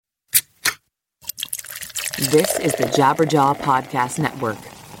This is the Jabberjaw Podcast Network.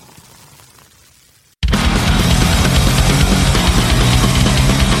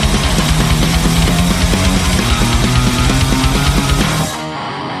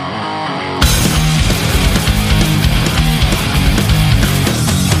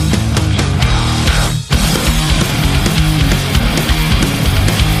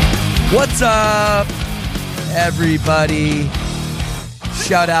 What's up, everybody?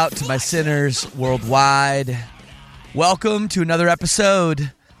 Shout out to my sinners worldwide. Welcome to another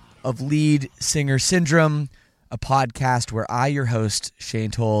episode of Lead Singer Syndrome, a podcast where I, your host,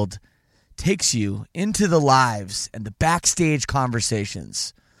 Shane Told, takes you into the lives and the backstage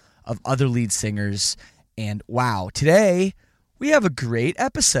conversations of other lead singers. And wow, today we have a great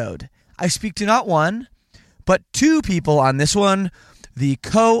episode. I speak to not one, but two people on this one. The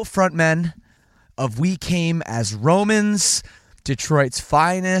co-frontmen of We Came as Romans, Detroit's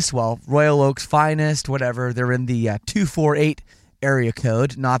finest, well, Royal Oak's finest, whatever. They're in the 248 area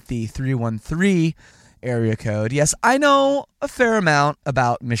code, not the 313 area code. Yes, I know a fair amount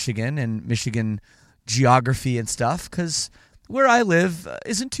about Michigan and Michigan geography and stuff, because where I live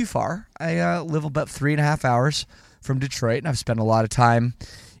isn't too far. I live about 3.5 hours from Detroit, and I've spent a lot of time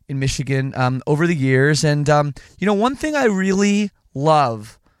in Michigan over the years. And, one thing I really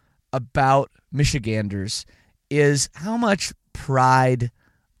love about Michiganders is how much pride,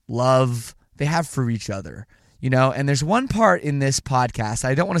 love they have for each other, and there's one part in this podcast,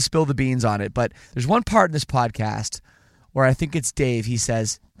 I don't want to spill the beans on it, but there's one part in this podcast where I think it's Dave. He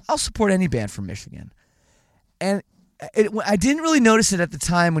says, I'll support any band from Michigan. And I didn't really notice it at the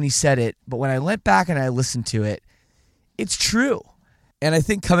time when he said it, but when I went back and I listened to it, it's true. And I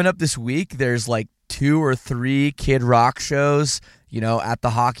think coming up this week, there's like 2 or 3 Kid Rock shows, at the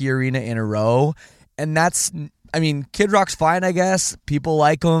hockey arena in a row. And Kid Rock's fine, I guess. People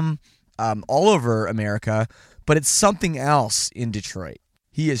like him all over America, but it's something else in Detroit.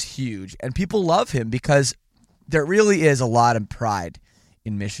 He is huge, and people love him because there really is a lot of pride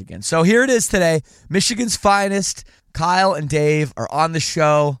in Michigan. So here it is today. Michigan's finest, Kyle and Dave, are on the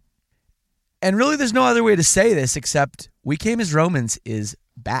show. And really, there's no other way to say this except We Came as Romans is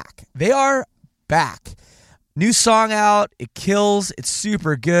back. They are back. New song out. It kills. It's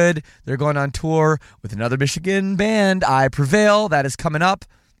super good. They're going on tour with another Michigan band, I Prevail. That is coming up.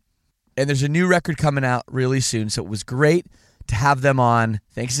 And there's a new record coming out really soon. So it was great to have them on.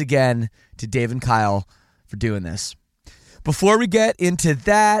 Thanks again to Dave and Kyle for doing this. Before we get into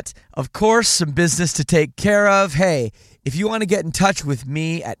that, of course, some business to take care of. Hey, if you want to get in touch with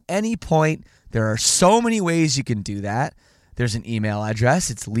me at any point, there are so many ways you can do that. There's an email address.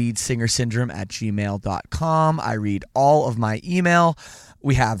 It's leadsingersyndrome@gmail.com. I read all of my email.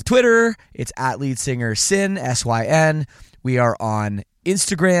 We have Twitter. It's @leadsingersyn, S-Y-N. We are on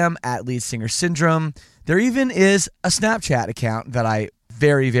Instagram @leadsingersyndrome. There even is a Snapchat account that I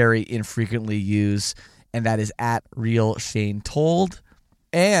very, very infrequently use, and that is @RealShaneTold.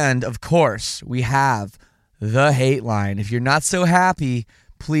 And, of course, we have the hate line. If you're not so happy,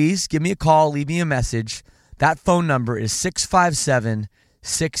 please give me a call, leave me a message. That phone number is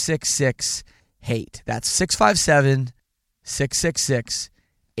 657-666-HATE. That's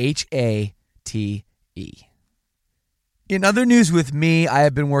 657-666-HATE. In other news with me, I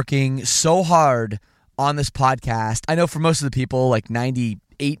have been working so hard on this podcast. I know for most of the people, like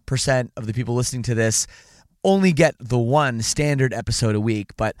 98% of the people listening to this, only get the one standard episode a week,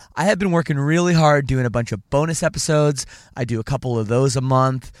 but I have been working really hard doing a bunch of bonus episodes. I do a couple of those a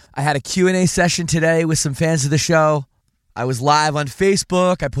month. I had a Q&A session today with some fans of the show. I was live on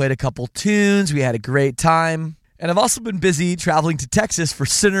Facebook. I played a couple tunes. We had a great time. And I've also been busy traveling to Texas for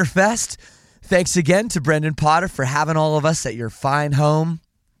Sinner Fest. Thanks again to Brendan Potter for having all of us at your fine home.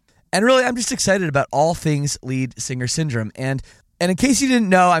 And really, I'm just excited about all things Lead Singer Syndrome. And in case you didn't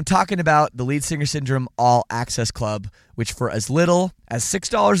know, I'm talking about the Lead Singer Syndrome All Access Club, which for as little as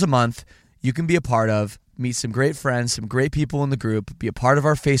 $6 a month, you can be a part of, meet some great friends, some great people in the group, be a part of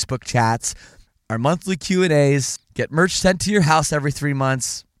our Facebook chats, our monthly Q&As, get merch sent to your house every 3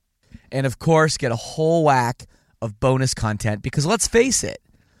 months, and of course, get a whole whack of bonus content. Because let's face it,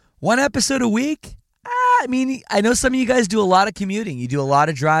 one episode a week? I know some of you guys do a lot of commuting. You do a lot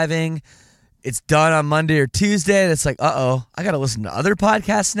of driving. It's done on Monday or Tuesday, and it's like, I got to listen to other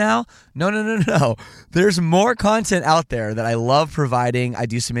podcasts now? No. There's more content out there that I love providing. I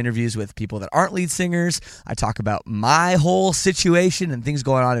do some interviews with people that aren't lead singers. I talk about my whole situation and things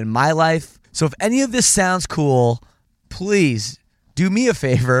going on in my life. So if any of this sounds cool, please do me a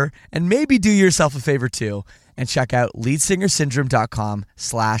favor, and maybe do yourself a favor too, and check out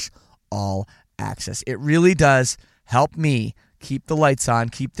leadsingersyndrome.com/all-access. It really does help me keep the lights on,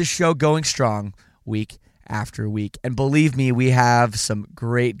 keep the show going strong week after week. And believe me, we have some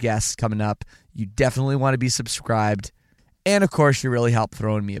great guests coming up. You definitely want to be subscribed. And, of course, you really help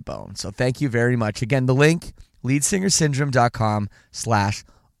throwing me a bone. So thank you very much. Again, the link,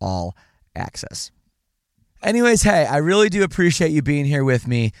 leadsingersyndrome.com/all access. Anyways, hey, I really do appreciate you being here with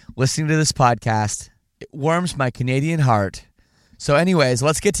me, listening to this podcast. It warms my Canadian heart. So anyways,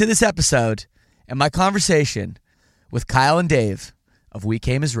 let's get to this episode and my conversation with Kyle and Dave of We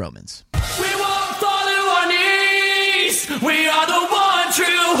Came as Romans. We won't fall to our knees. We are the one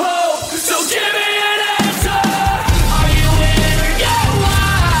true hope. So give me an answer. Are you in or you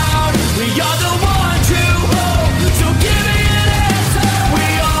out? We are the one true hope. So give me an answer. We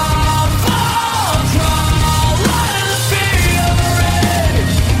all fall, crawl right in the field.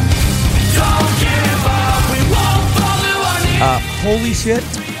 Don't give up. We won't fall to our knees. Holy shit.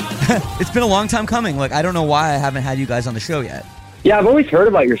 It's been a long time coming. Like, I don't know why I haven't had you guys on the show yet. Yeah, I've always heard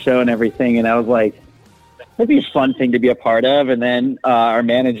about your show and everything, and I was like, that'd be a fun thing to be a part of. And then our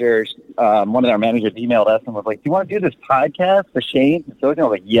managers, one of our managers emailed us and was like, do you want to do this podcast for Shane? And so I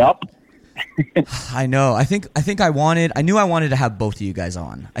was like, yep. I know. I knew I wanted to have both of you guys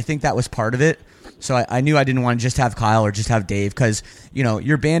on. I think that was part of it. So I knew I didn't want to just have Kyle or just have Dave because, you know,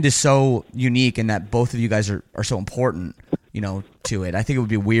 your band is so unique and that both of you guys are so important, you know, to it. I think it would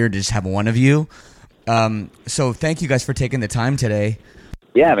be weird to just have one of you. So thank you guys for taking the time today.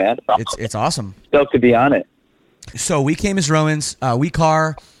 Yeah, man. It's awesome. Stoked to be on it. So We Came as Romans,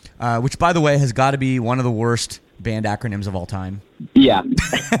 WCAR, which, by the way, has got to be one of the worst band acronyms of all time. Yeah.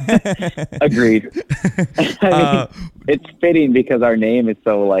 Agreed. I mean, it's fitting because our name is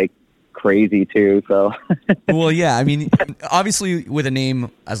so, like, crazy, too, so. Well, yeah, I mean, obviously, with a name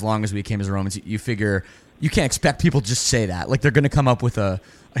as long as We Came as Romans, you figure you can't expect people to just say that. Like, they're going to come up with a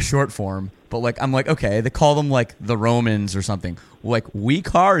short form. But, like, I'm like, okay, they call them, like, the Romans or something. Like,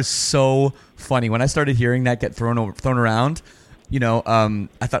 WCAR is so funny. When I started hearing that get thrown around, you know,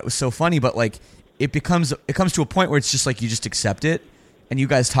 I thought it was so funny. But, like, it comes to a point where it's just, like, you just accept it. And you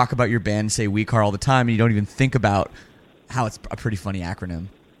guys talk about your band and say WCAR all the time, and you don't even think about how it's a pretty funny acronym.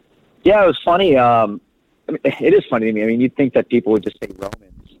 Yeah, it was funny. I mean, it is funny to me. I mean, you'd think that people would just say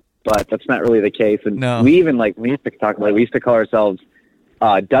Romans, but that's not really the case. And no. We even, like, we used to call ourselves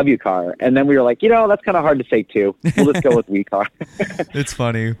WCAR, and then we were like, you know, that's kind of hard to say too. We'll just go with WCAR. It's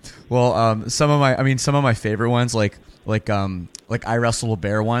funny. Well, some of my favorite ones, like I Wrestled a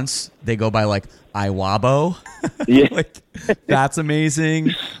Bear once. They go by like Iwabo. Yeah, like that's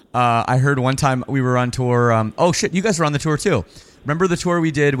amazing. I heard one time we were on tour. Oh shit, you guys were on the tour too. Remember the tour we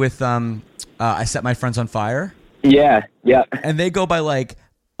did with I Set My Friends on Fire? Yeah. And they go by like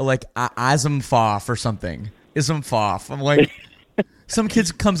Azumfoff or something. Ismfoff. I'm like. Some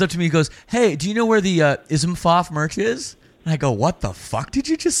kid comes up to me and goes, hey, do you know where the Ismfoff merch is? And I go, what the fuck did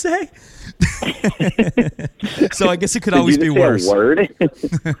you just say? So I guess it could always be worse. A word?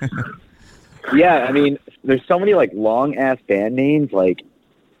 Yeah, I mean, there's so many, like, long-ass band names. Like,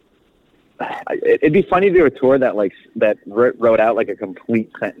 it'd be funny to do a tour that wrote out, like, a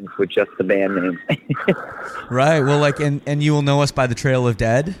complete sentence with just the band name. Right. Well, like, and you will know us by the Trail of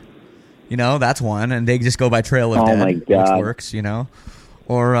Dead. You know, that's one, and they just go by Trail of Dead, my God. which works, you know.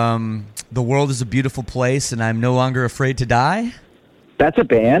 Or The World is a Beautiful Place, and I'm No Longer Afraid to Die. That's a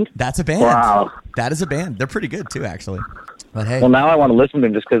band? That's a band. Wow. That is a band. They're pretty good, too, actually. But hey. Well, now I want to listen to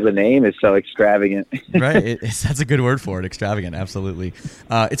them just because the name is so extravagant. Right. That's a good word for it, extravagant, absolutely.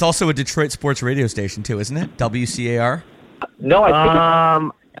 It's also a Detroit sports radio station, too, isn't it? WCAR? No, I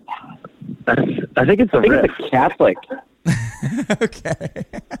think it's a Catholic. Okay.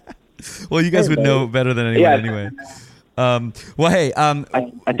 Well, you guys would know better than anyone anyway. Well, hey. I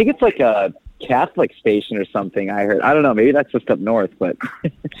think it's like a Catholic station or something, I heard. I don't know. Maybe that's just up north, but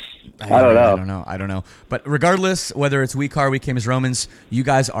I don't know. But regardless, whether it's WCAR, We Came as Romans, you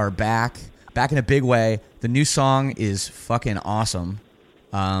guys are back in a big way. The new song is fucking awesome.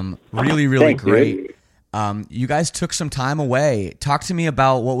 Really, really Thanks, great. You guys took some time away. Talk to me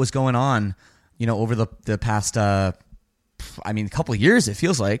about what was going on, you know, over the past, a couple of years, it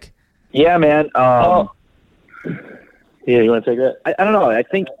feels like. Yeah, man. Yeah, you want to take that? I don't know. I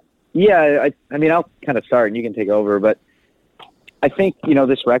think, I mean, I'll kind of start and you can take over, but I think, you know,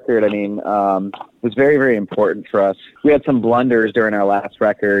 this record, was very, very important for us. We had some blunders during our last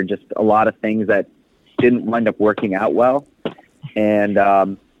record, just a lot of things that didn't wind up working out well. And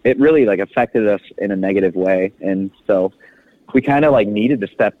it really, like, affected us in a negative way. And so we kind of, like, needed to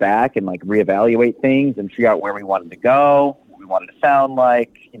step back and, like, reevaluate things and figure out where we wanted to go, what we wanted to sound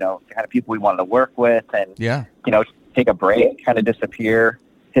like, you know, the kind of people we wanted to work with, and, you know, take a break, kind of disappear,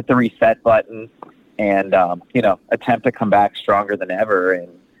 hit the reset button, and, you know, attempt to come back stronger than ever. And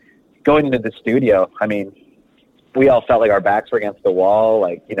going into the studio, I mean, we all felt like our backs were against the wall.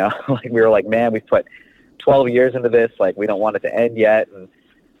 Like, you know, like we were like, man, we've put 12 years into this. Like, we don't want it to end yet. And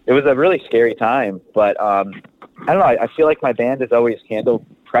it was a really scary time. But I don't know. I feel like my band has always handled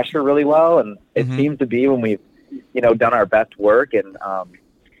pressure really well. And it seems to be when we've, you know, done our best work and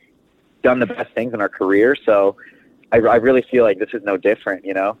done the best things in our career. So I really feel like this is no different,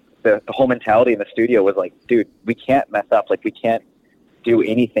 you know. The whole mentality in the studio was like, dude, we can't mess up. Like, we can't do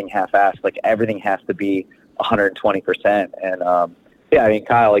anything half-assed. Like, everything has to be 120%. And yeah, I mean,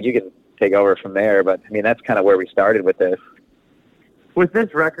 Kyle, like, you can take over from there, but I mean, that's kind of where we started with this. With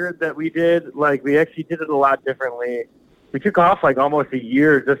this record that we did, like, we actually did it a lot differently. We took off like almost a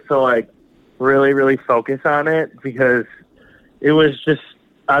year just to like really, really focus on it, because it was just,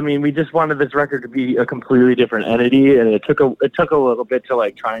 I mean, we just wanted this record to be a completely different entity, and it took a little bit to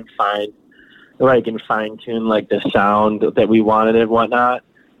like try and find, like, and fine tune like the sound that we wanted and whatnot.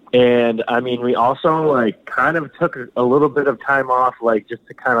 And I mean, we also like kind of took a little bit of time off, like, just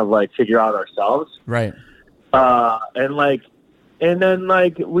to kind of like figure out ourselves. Right. And then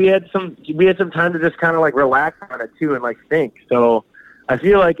like we had some time to just kind of like relax on it too and like think. So I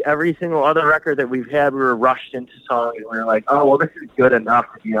feel like every single other record that we've had, we were rushed into songs and we were like, oh, well, this is good enough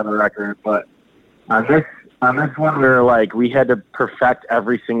to be on the record. But on this one, we were like, we had to perfect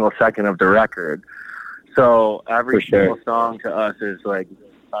every single second of the record. So every single song to us is like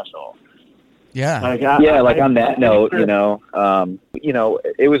special. Yeah. Like on that note, you know,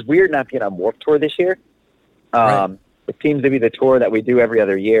 it was weird not being on Warped Tour this year. Right. It seems to be the tour that we do every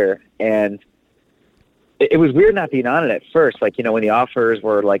other year. And it was weird not being on it at first. Like, you know, when the offers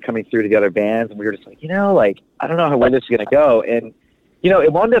were like coming through to the other bands, and we were just like, you know, like, I don't know where this is going to go. And, you know,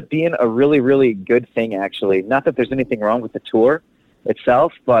 it wound up being a really, really good thing, actually. Not that there's anything wrong with the tour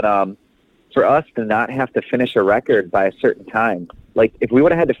itself, but for us to not have to finish a record by a certain time. Like, if we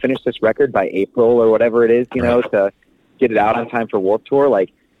would have had to finish this record by April or whatever it is, you know, to get it out on time for Warped Tour,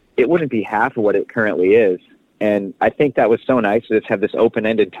 like, it wouldn't be half of what it currently is. And I think that was so nice to just have this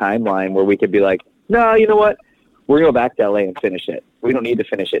open-ended timeline where we could be like, no, you know what? We're going to go back to LA and finish it. We don't need to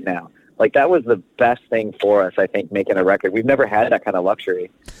finish it now. Like, that was the best thing for us, I think, making a record. We've never had that kind of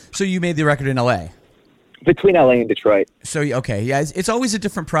luxury. So you made the record in LA? Between LA and Detroit. So, okay, yeah, it's always a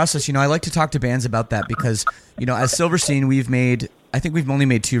different process. You know, I like to talk to bands about that because, you know, as Silverstein, I think we've only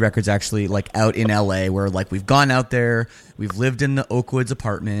made 2 records actually, like, out in LA, where, like, we've gone out there, we've lived in the Oakwoods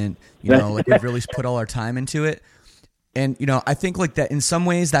apartment, you know, like, we've really put all our time into it. And, you know, I think, like, that in some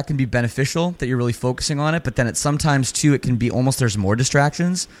ways that can be beneficial, that you're really focusing on it, but then sometimes too it can be almost, there's more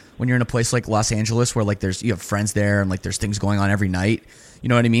distractions when you're in a place like Los Angeles where, like, you have friends there and, like, there's things going on every night. You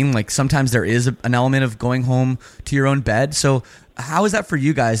know what I mean? Like, sometimes there is an element of going home to your own bed. So how is that for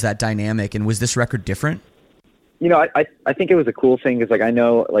you guys, that dynamic? And was this record different? You know, I think it was a cool thing because, like, I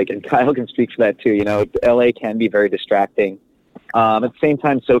know, like, and Kyle can speak for that too, you know, LA can be very distracting. At the same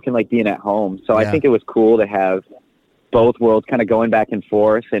time, so can, like, being at home. So I think it was cool to have both worlds kind of going back and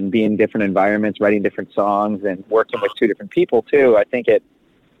forth and be in different environments, writing different songs and working with 2 different people too. I think it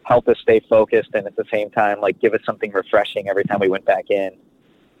helped us stay focused and at the same time, like, give us something refreshing every time we went back in.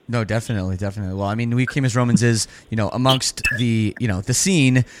 No, definitely. Well, I mean, We Came as Romans is, you know, amongst the, you know, the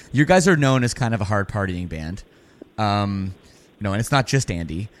scene, you guys are known as kind of a hard partying band. You know, and it's not just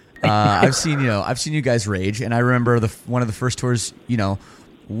Andy. I've seen you guys rage, and I remember one of the first tours, you know,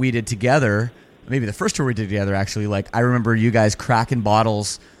 we did together. Maybe the first tour we did together, actually. Like, I remember you guys cracking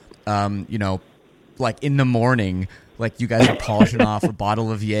bottles, you know, like in the morning. Like, you guys are polishing off a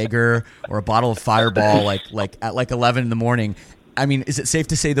bottle of Jaeger or a bottle of Fireball, like at like 11 in the morning. I mean, is it safe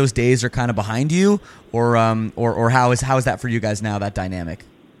to say those days are kind of behind you, or how is that for you guys now? That dynamic?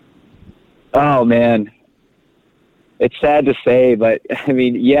 Oh man, it's sad to say, but I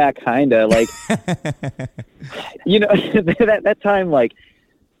mean, yeah, kind of. Like, you know, that time, like.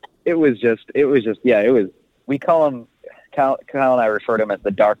 It was just, yeah, it was, we call them, Kyle and I refer to them as the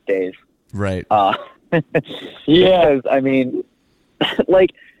dark days. Right. Yes, I mean,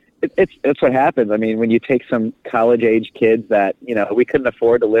 like, it's what happens. I mean, when you take some college-age kids that, you know, we couldn't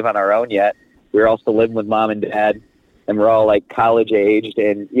afford to live on our own yet, we were also living with mom and dad, and we're all, like, college-aged,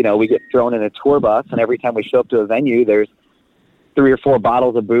 and, you know, we get thrown in a tour bus, and every time we show up to a venue, there's 3 or 4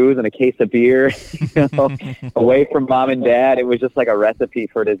 bottles of booze and a case of beer, you know, away from mom and dad. It was just like a recipe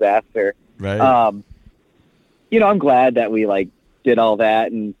for disaster. Right. You know, I'm glad that we, like, did all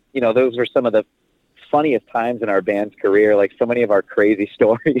that. And, you know, those were some of the funniest times in our band's career. Like, so many of our crazy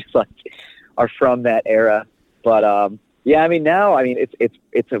stories, like, are from that era. But, yeah, I mean, now, I mean,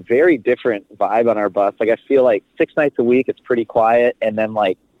 it's a very different vibe on our bus. Like, I feel like 6 nights a week, it's pretty quiet. And then,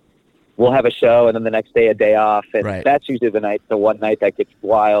 like, we'll have a show and then the next day a day off, and Right. that's usually the one night that gets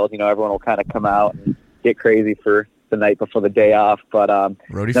wild. Everyone will kind of come out and get crazy for the night before the day off. But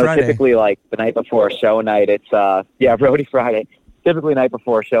Roadie Friday. typically like the night before a show night, it's Roadie Friday. Typically night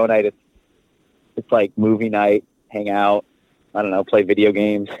before a show night, it's like movie night, hang out. I don't know, play video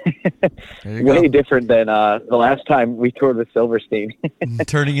games. There you Way go. different than the last time we toured with Silverstein.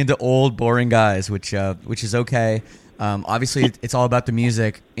 Turning into old, boring guys, which is okay. Obviously, it's all about the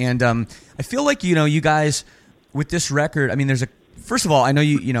music, and I feel like you guys with this record. I mean, first of all, I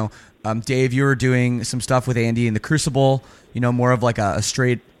know Dave, you were doing some stuff with Andy in the Crucible. More of like a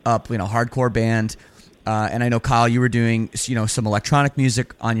straight up hardcore band, and I know Kyle, you were doing some electronic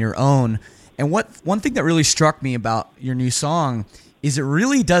music on your own. And one thing that really struck me about your new song is it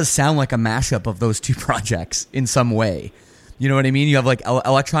really does sound like a mashup of those two projects in some way. You know what I mean? You have like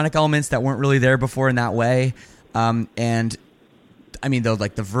electronic elements that weren't really there before in that way. And I mean, though,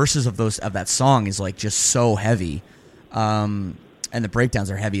 like the verses of that song is like just so heavy. And the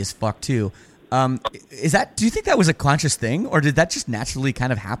breakdowns are heavy as fuck too. Do you think that was a conscious thing, or did that just naturally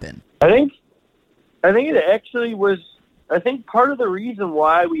kind of happen? I think it actually was. I think part of the reason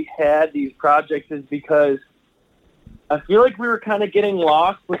why we had these projects is because I feel like we were kind of getting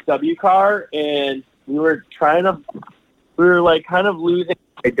lost with WCAR, and we were like kind of losing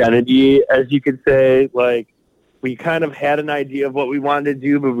identity, as you could say. Like, we kind of had an idea of what we wanted to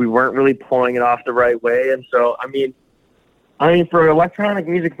do, but we weren't really pulling it off the right way. And so, I mean, for electronic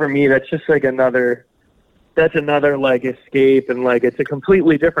music, for me, that's just like another like escape, and like it's a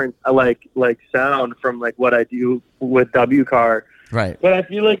completely different like sound from like what I do with WCAR. Right. But I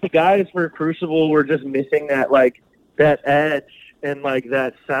feel like the guys for Crucible were just missing that edge and like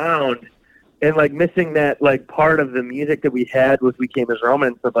that sound, and like missing that like part of the music that we had with We Came as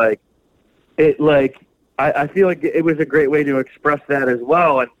Romans. But like it, like I feel like it was a great way to express that as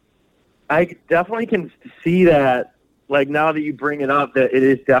well, and I definitely can see that. Like, now that you bring it up, that it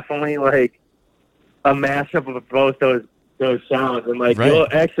is definitely like a mashup of both those sounds, and like Right. you'll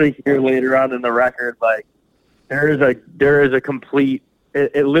actually hear later on in the record, like there is a complete.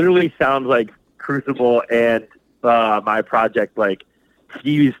 It literally sounds like Crucible and my project like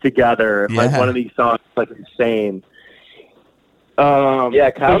fused together. Yeah. Like one of these songs, like insane. Kyle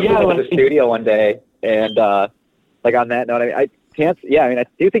but came into the studio one day, and like on that note, I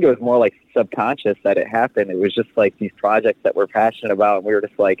do think it was more like subconscious that it happened. It was just like these projects that we're passionate about, and we were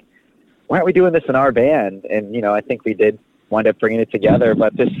just like, why aren't we doing this in our band? And I think we did wind up bringing it together.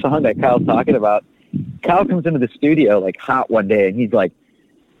 But this song that Kyle's talking about, Kyle comes into the studio like hot one day, and he's like,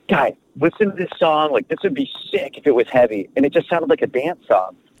 "Guy, listen to this song. Like, this would be sick if it was heavy." And it just sounded like a dance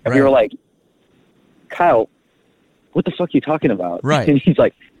song. And we Right. were like, "Kyle, what the fuck are you talking about?" Right. And he's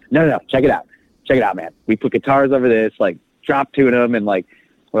like, no, check it out, man. We put guitars over this, like drop tune them, and like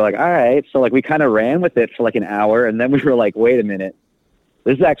we're like, all right. So like we kind of ran with it for like an hour, and then we were like, wait a minute,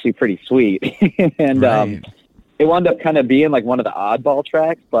 this is actually pretty sweet. And Right. it wound up kind of being like one of the oddball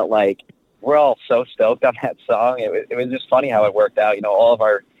tracks, but like we're all so stoked on that song. It was just funny how it worked out. All of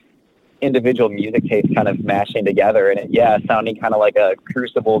our individual music tastes kind of mashing together, and sounding kind of like a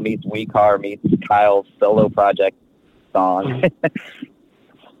Crucible meets WeCar meets Kyle's solo project song.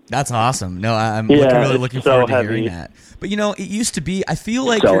 That's awesome. No, I'm Yeah, really it's looking so forward to heavy. hearing that. But it used to be. I feel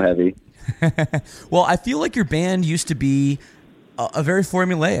like So heavy. Well, I feel like your band used to be a very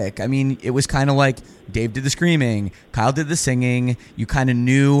formulaic. I mean, it was kind of like Dave did the screaming, Kyle did the singing. You kind of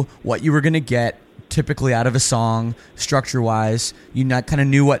knew what you were going to get typically out of a song, structure-wise. You kind of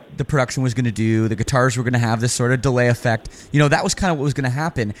knew what the production was going to do. The guitars were going to have this sort of delay effect. That was kind of what was going to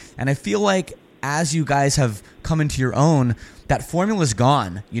happen. And I feel like as you guys have come into your own, that formula's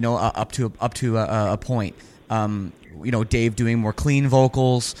gone. Up to a point. Dave doing more clean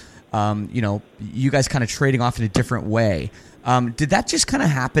vocals. You guys kind of trading off in a different way. Did that just kind of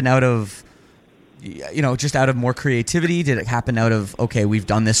happen out of, just out of more creativity? Did it happen out of, okay, we've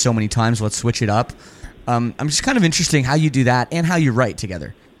done this so many times, let's switch it up? I'm just kind of interested how you do that and how you write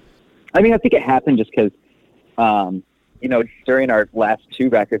together. I mean, I think it happened just because, during our last two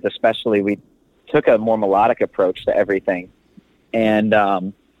records especially, we took a more melodic approach to everything.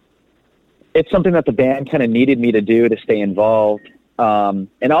 And it's something that the band kind of needed me to do to stay involved. And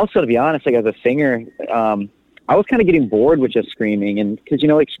also, to be honest, like as a singer, I was kind of getting bored with just screaming. And because,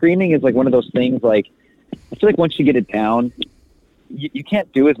 like screaming is like one of those things, like I feel like once you get it down, you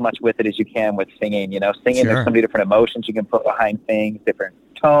can't do as much with it as you can with singing. Singing, Sure. There's so many different emotions you can put behind things, different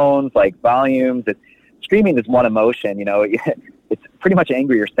tones, like volumes. Screaming is one emotion, it's pretty much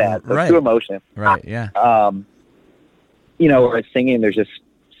angry or sad. So Right. it's two emotions. Right, yeah. Whereas singing, there's just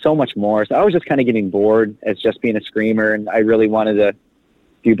so much more. So I was just kind of getting bored as just being a screamer, and I really wanted to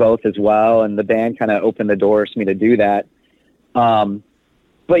do both as well. And the band kind of opened the doors for me to do that.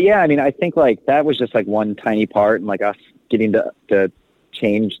 But yeah, I mean, I think like that was just like one tiny part, and like us getting to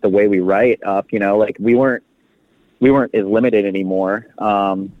change the way we write up, you know, like we weren't as limited anymore.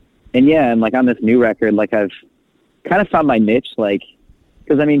 And yeah, and like on this new record, like I've kind of found my niche, like,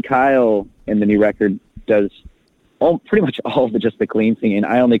 cause I mean, Kyle in the new record does pretty much all of just the clean singing.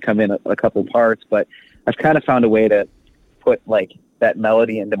 I only come in a couple parts, but I've kind of found a way to put like that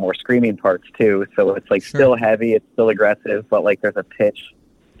melody into more screaming parts too. So it's like still heavy, it's still aggressive, but like there's a pitch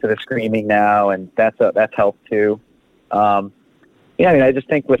to the screaming now, and that's helped too. Yeah, I mean, I just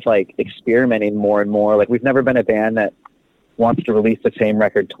think with like experimenting more and more, like we've never been a band that wants to release the same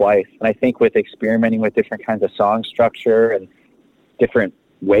record twice. And I think with experimenting with different kinds of song structure and different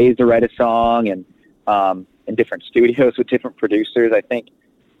ways to write a song, and in different studios with different producers, I think,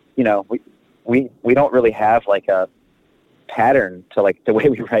 you know, we don't really have like a pattern to like the way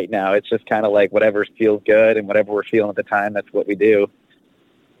we write now. It's just kind of like whatever feels good and whatever we're feeling at the time, that's what we do.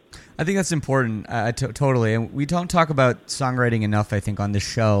 I think that's important. Totally. And we don't talk about songwriting enough, I think, on this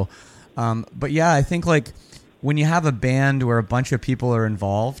show. But yeah, I think like when you have a band where a bunch of people are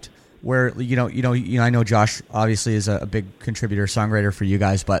involved, where, you know, I know Josh obviously is a big contributor, songwriter for you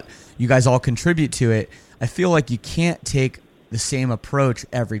guys, but you guys all contribute to it. I feel like you can't take the same approach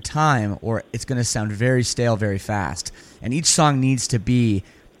every time, or it's going to sound very stale very fast. And each song needs to be,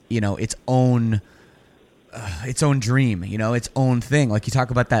 you know, its own dream, you know, its own thing. Like you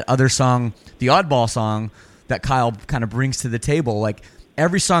talk about that other song, the Oddball song that Kyle kind of brings to the table. Like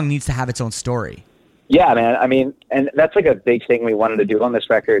every song needs to have its own story. Yeah, man. I mean, and that's like a big thing we wanted to do on this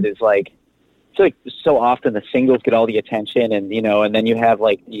record is like, so often the singles get all the attention, and, you know, and then you have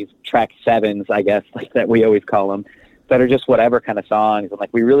like these track sevens, I guess, like that we always call them, that are just whatever kind of songs. And like,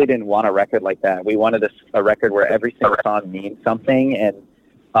 we really didn't want a record like that. We wanted a record where every single song means something.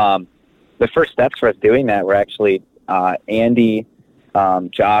 And, the first steps for us doing that were actually, Andy,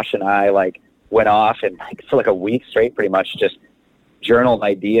 Josh and I like went off and like for like a week straight, pretty much just journaled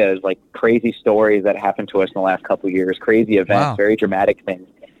ideas, like crazy stories that happened to us in the last couple of years, crazy events, very dramatic things.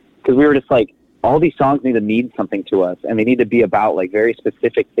 Cause we were just like, all these songs need to mean something to us, and they need to be about like very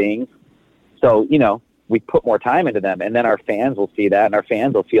specific things. So, you know, we put more time into them, and then our fans will see that, and our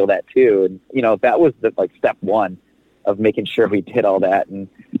fans will feel that too. And, you know, that was the like step one of making sure we did all that. And,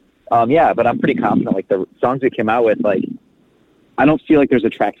 yeah, but I'm pretty confident, like the songs we came out with, like, I don't feel like there's a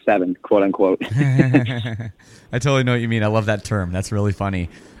track 7, quote unquote. I totally know what you mean. I love that term. That's really funny.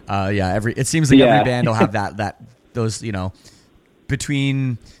 Yeah, it seems like every band will have those, you know,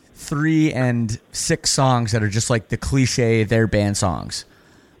 between 3 and 6 songs that are just like the cliche their band songs.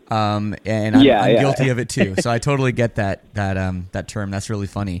 And I'm guilty of it too. So I totally get that term. That's really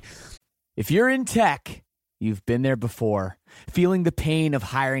funny. If you're in tech, you've been there before. Feeling the pain of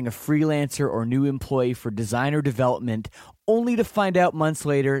hiring a freelancer or new employee for design or development, only to find out months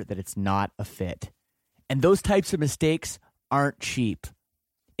later that it's not a fit. And those types of mistakes aren't cheap.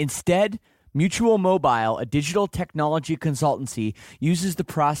 Instead, Mutual Mobile, a digital technology consultancy, uses the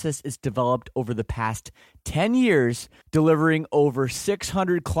process it's developed over the past 10 years, delivering over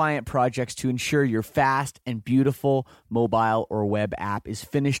 600 client projects to ensure your fast and beautiful mobile or web app is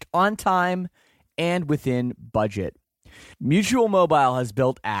finished on time and within budget. Mutual Mobile has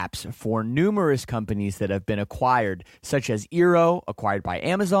built apps for numerous companies that have been acquired, such as Eero, acquired by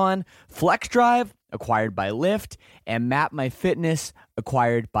Amazon, FlexDrive, acquired by Lyft, and MapMyFitness,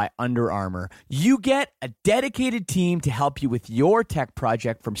 acquired by Under Armour. You get a dedicated team to help you with your tech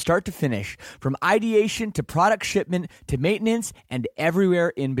project from start to finish, from ideation to product shipment to maintenance and everywhere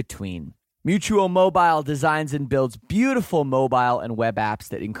in between. Mutual Mobile designs and builds beautiful mobile and web apps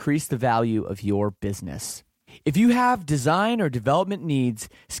that increase the value of your business. If you have design or development needs,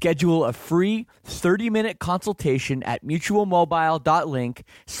 schedule a free 30-minute consultation at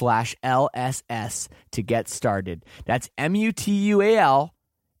mutualmobile.link/LSS to get started. That's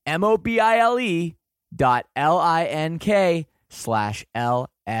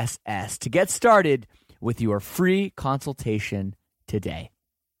mutualmobile.link/LSS to get started with your free consultation today.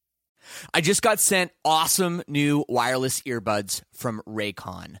 I just got sent awesome new wireless earbuds from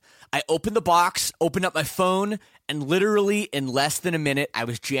Raycon. I opened the box, opened up my phone, and literally in less than a minute, I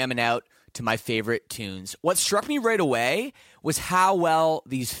was jamming out to my favorite tunes. What struck me right away was how well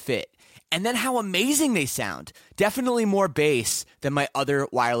these fit, and then how amazing they sound. Definitely more bass than my other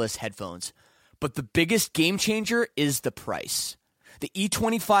wireless headphones. But the biggest game changer is the price. The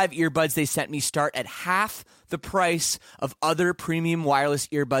E25 earbuds they sent me start at half the price of other premium wireless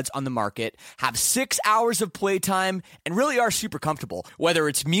earbuds on the market, have 6 hours of playtime, and really are super comfortable, whether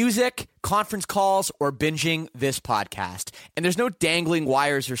it's music, conference calls, or binging this podcast. And there's no dangling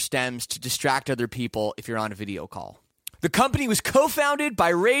wires or stems to distract other people if you're on a video call. The company was co-founded by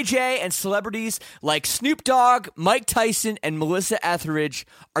Ray J, and celebrities like Snoop Dogg, Mike Tyson, and Melissa Etheridge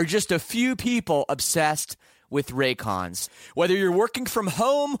are just a few people obsessed with Raycons. Whether you're working from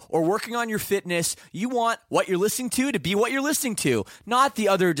home or working on your fitness, you want what you're listening to be what you're listening to, not the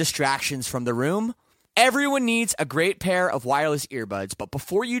other distractions from the room. Everyone needs a great pair of wireless earbuds, but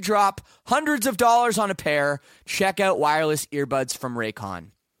before you drop hundreds of dollars on a pair, check out wireless earbuds from Raycon.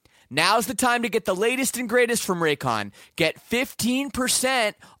 Now's the time to get the latest and greatest from Raycon. Get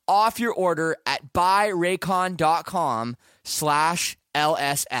 15% off your order at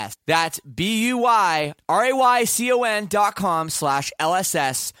buyraycon.com/LSS. That's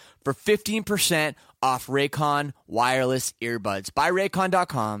BUYRAYCON.com/LSS for 15% off Raycon wireless earbuds.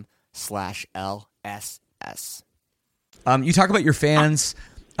 Buyraycon.com/LSS. You talk about your fans.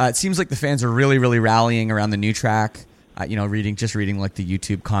 It seems like the fans are really, really rallying around the new track. Reading like the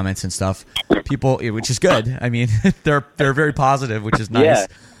YouTube comments and stuff, people, which is good. I mean, they're very positive, which is nice.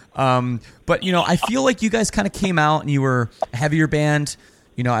 Yeah. But I feel like you guys kind of came out and you were a heavier band.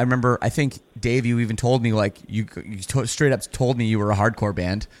 I remember, I think Dave, you even told me like you straight up told me you were a hardcore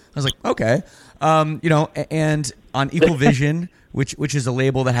band. I was like, okay, and on Equal Vision, which is a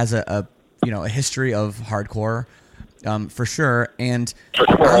label that has a history of hardcore, for sure. And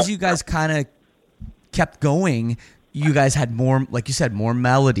as you guys kind of kept going, you guys had more, like you said, more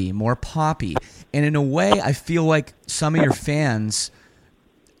melody, more poppy. And in a way, I feel like some of your fans,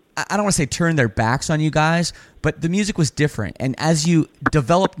 I don't want to say turn their backs on you guys, but the music was different. And as you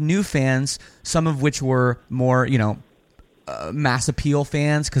developed new fans, some of which were more, mass appeal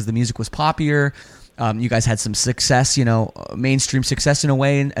fans because the music was poppier. You guys had some success, mainstream success in a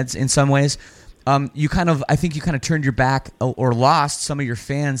way, in some ways. I think you kind of turned your back or lost some of your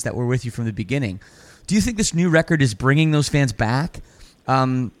fans that were with you from the beginning. Do you think this new record is bringing those fans back?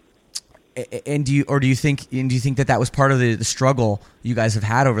 And do you think that was part of the struggle you guys have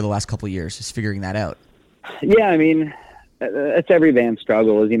had over the last couple of years, is figuring that out? Yeah, I mean, it's every band's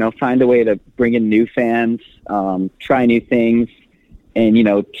struggle is, find a way to bring in new fans, try new things,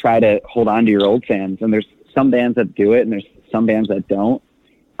 and, try to hold on to your old fans. And there's some bands that do it and there's some bands that don't.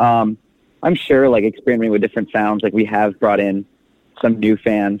 I'm sure like experimenting with different sounds, like we have brought in some new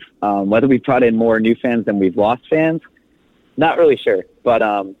fans, whether we've brought in more new fans than we've lost fans, not really sure. But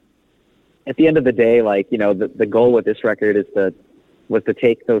at the end of the day, like, the goal with this record was to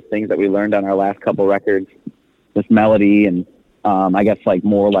take those things that we learned on our last couple records, this melody and I guess like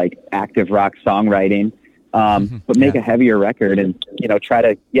more like active rock songwriting, but make a heavier record and, try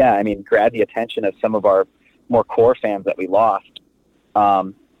to, grab the attention of some of our more core fans that we lost. I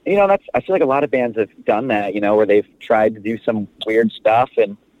feel like a lot of bands have done that, where they've tried to do some weird stuff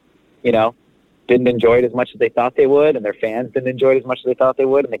and, didn't enjoy it as much as they thought they would, and their fans didn't enjoy it as much as they thought they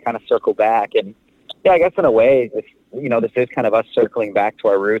would, and they kind of circle back. And yeah, I guess in a way, this is kind of us circling back to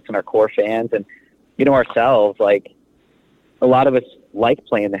our roots and our core fans, and ourselves. Like, a lot of us like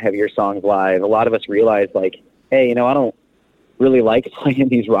playing the heavier songs live. A lot of us realize, like, hey, I don't really like playing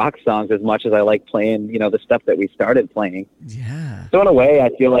these rock songs as much as I like playing, the stuff that we started playing. Yeah. So in a way,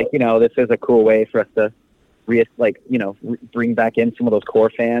 I feel like, this is a cool way for us to bring back in some of those core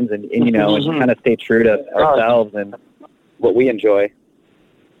fans and and kind of stay true to ourselves and what we enjoy.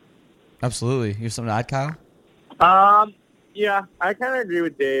 Absolutely. You have something to add, Kyle? Yeah, I kind of agree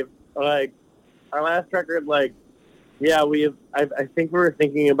with Dave. Like, our last record, like, yeah, I think we were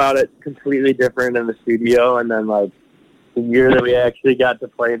thinking about it completely different in the studio, and then, like, the year that we actually got to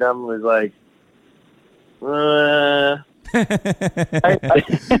play them was like, you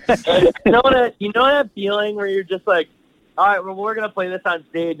know that feeling where you're just like, all right, well, we're gonna play this on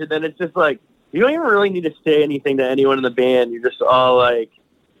stage, and then it's just like you don't even really need to say anything to anyone in the band. You're just all like,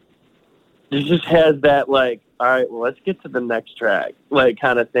 it just has that like, all right, well, let's get to the next track, like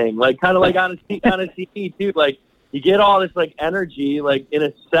kind of thing, like kind of like on a CD too. Like you get all this like energy like in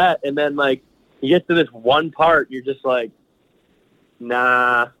a set, and then like you get to this one part, you're just like,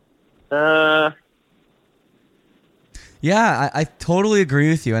 nah. Yeah, I totally agree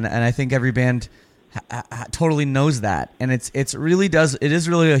with you, and I think every band totally knows that, and it is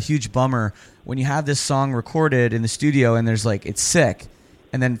really a huge bummer when you have this song recorded in the studio and there's like, it's sick,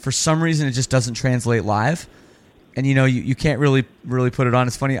 and then for some reason it just doesn't translate live, and you can't really put it on.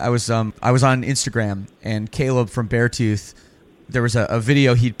 It's funny, I was on Instagram, and Caleb from Beartooth, there was a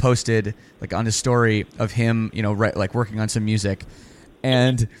video he'd posted like on his story of him, like working on some music.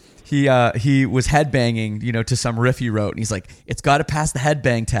 and he was headbanging, to some riff he wrote, and he's like, "It's got to pass the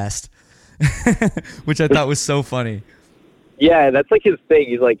headbang test," which I thought was so funny. Yeah, that's like his thing.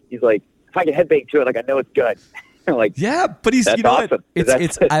 He's like, if I can headbang to it, like I know it's good. Like, yeah, but he's, that's awesome.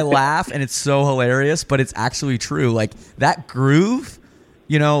 It's I laugh and it's so hilarious, but it's actually true. Like that groove,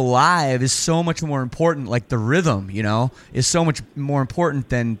 live is so much more important. Like the rhythm, is so much more important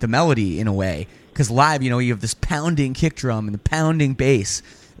than the melody in a way. Because live, you have this pounding kick drum and the pounding bass.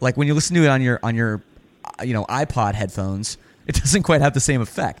 Like when you listen to it on your iPod headphones, it doesn't quite have the same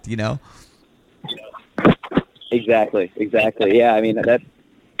effect, Exactly. Yeah, I mean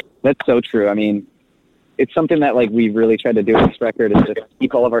that's so true. I mean, it's something that like we've really tried to do with this record is just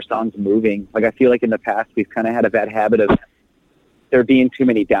keep all of our songs moving. Like I feel like in the past we've kind of had a bad habit of there being too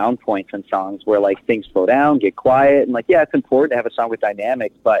many down points in songs where like things slow down, get quiet, and like yeah, it's important to have a song with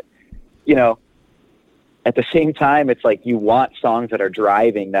dynamics, but at the same time, it's like you want songs that are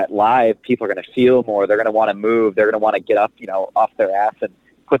driving, that live people are going to feel more. They're going to want to move. They're going to want to get up, off their ass and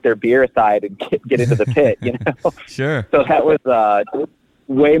put their beer aside and get into the pit, Sure. So that was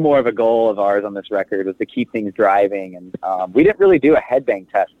way more of a goal of ours on this record, was to keep things driving. And we didn't really do a headbang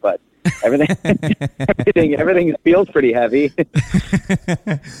test, but everything feels pretty heavy.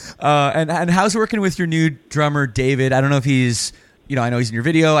 And how's working with your new drummer, David? I don't know if he's, I know he's in your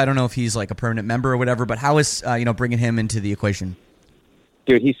video. I don't know if he's like a permanent member or whatever, but how is, bringing him into the equation?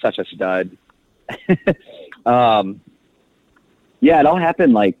 Dude, he's such a stud. Yeah, it all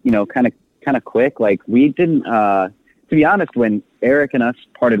happened like, kind of quick. Like we didn't, to be honest, when Eric and us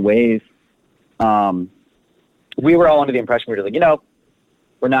parted ways, we were all under the impression we were like,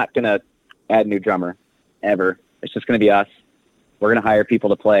 we're not going to add a new drummer ever. It's just going to be us. We're going to hire people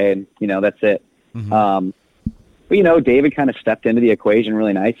to play and, that's it. Mm-hmm. But, David kind of stepped into the equation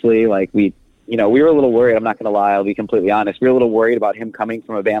really nicely. Like we were a little worried. I'm not going to lie. I'll be completely honest. We were a little worried about him coming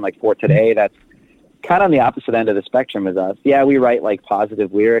from a band like For Today. That's kind of on the opposite end of the spectrum as us. Yeah, we write like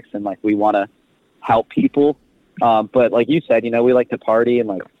positive lyrics and like we want to help people. But like you said, we like to party and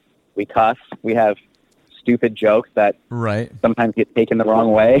like we cuss. We have stupid jokes that sometimes get taken the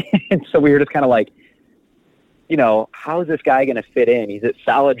wrong way. And so we were just kind of like, how is this guy going to fit in? He's a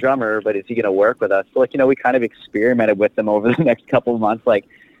solid drummer, but is he going to work with us? So like, we kind of experimented with him over the next couple of months. Like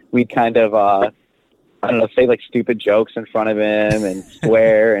we'd kind of, say like stupid jokes in front of him and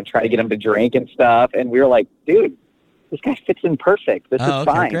swear and try to get him to drink and stuff. And we were like, dude, this guy fits in perfect. This is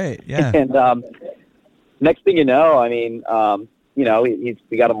fine. Great. Yeah. And next thing you know, I mean,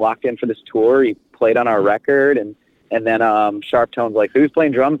 we got him locked in for this tour. He played on our record, and then Sharptone's like, who's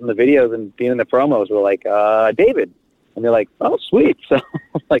playing drums in the videos and being in the promos? We're like, David. And they're like, oh, sweet. So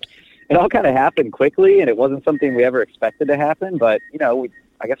like it all kind of happened quickly, and it wasn't something we ever expected to happen. But,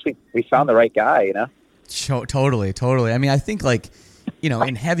 I guess we found the right guy, Totally. I mean, I think like,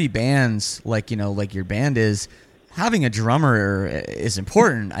 in heavy bands, like your band is, having a drummer is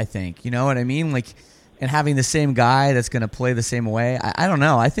important, I think. You know what I mean? Like, and having the same guy that's going to play the same way. I don't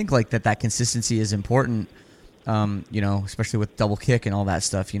know. I think like that consistency is important, especially with double kick and all that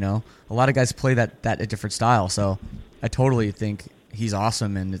stuff, A lot of guys play that a different style. So I totally think he's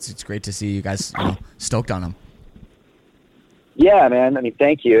awesome, and it's great to see you guys stoked on him. Yeah, man. I mean,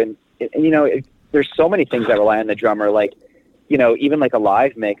 thank you. And there's so many things that rely on the drummer. Like, even like a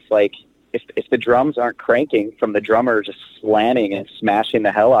live mix, like if the drums aren't cranking from the drummer just slanting and smashing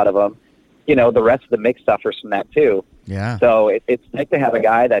the hell out of them, the rest of the mix suffers from that too. Yeah. So it's nice to have a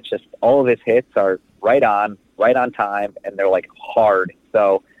guy that just all of his hits are right on time, and they're like hard.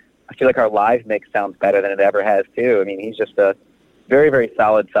 So I feel like our live mix sounds better than it ever has too. I mean, he's just a very, very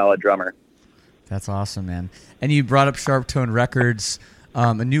solid drummer. That's awesome, man. And you brought up Sharptone Records,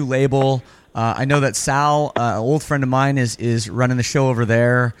 a new label. I know that Sal, an old friend of mine, is running the show over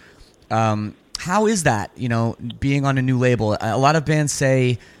there. How is that, being on a new label? A lot of bands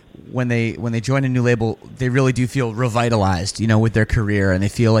say when they join a new label, they really do feel revitalized, with their career, and they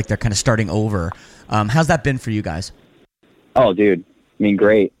feel like they're kind of starting over. How's that been for you guys? Oh, dude. I mean,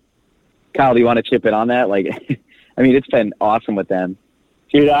 great. Kyle, do you want to chip in on that? Like, I mean, it's been awesome with them.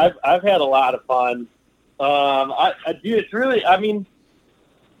 Dude, I've had a lot of fun. Dude, it's really, I mean,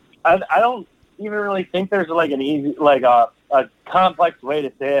 I don't even really think there's like an easy, like a complex way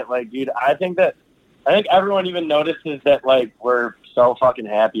to say it. Like, dude, I think everyone even notices that like we're so fucking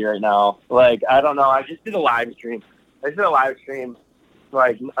happy right now. Like, I don't know. I just did a live stream.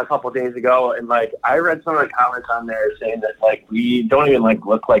 Like a couple of days ago, and like I read some of the comments on there saying that like we don't even like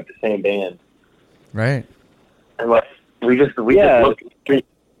look like the same band. Right. And like we just look street.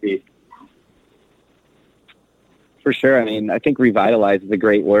 For sure. I mean, I think revitalize is a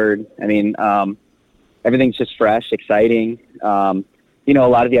great word. I mean, everything's just fresh, exciting. you know, a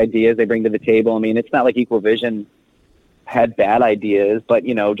lot of the ideas they bring to the table. I mean, it's not like Equal Vision had bad ideas, but,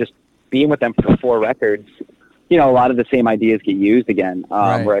 you know, just being with them for 4 records, you know, a lot of the same ideas get used again.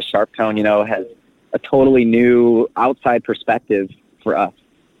 Right. Whereas Sharptone, you know, has a totally new outside perspective for us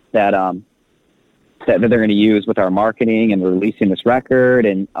that they're going to use with our marketing and releasing this record.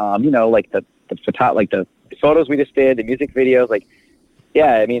 And, you know, like the photos we just did, the music videos, like,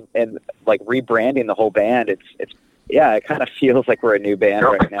 yeah, I mean, and like rebranding the whole band, it's yeah, it kind of feels like we're a new band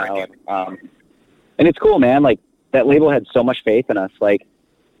right now. And it's cool, man. Like, that label had so much faith in us. Like,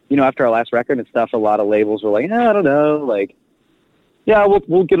 you know, after our last record and stuff, a lot of labels were like, I don't know, like, yeah,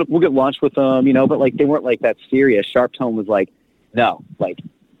 we'll get lunch with them, you know, but like, they weren't like that serious. Sharptone was like, no, like,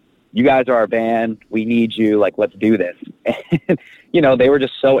 you guys are our band. We need you. Like, let's do this. And, you know, they were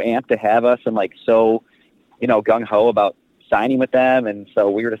just so amped to have us and like so, you know, gung ho about signing with them. And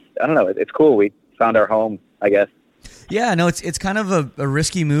so we were just, I don't know, it's cool. We found our home, I guess. Yeah, no, it's kind of a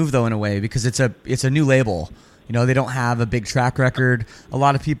risky move though in a way, because it's a new label. You know, they don't have a big track record. A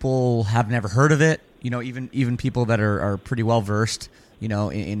lot of people have never heard of it. You know, even people that are pretty well versed, you know,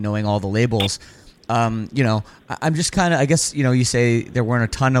 in knowing all the labels. You know, I'm just kind of, I guess, you know, you say there weren't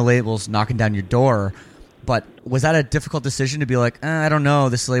a ton of labels knocking down your door, but was that a difficult decision to be like, I don't know,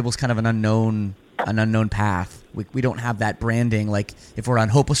 this label's kind of an unknown path. We don't have that branding. Like if we're on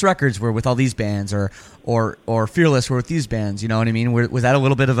Hopeless Records, we're with all these bands, or Fearless, we're with these bands. You know what I mean? Was that a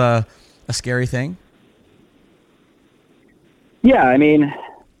little bit of a scary thing? Yeah, I mean,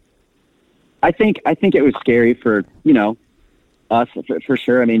 I think it was scary for, you know, us for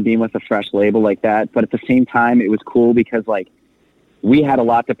sure. I mean, being with a fresh label like that, but at the same time, it was cool because like we had a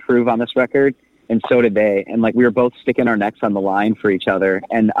lot to prove on this record, and so did they. And like we were both sticking our necks on the line for each other,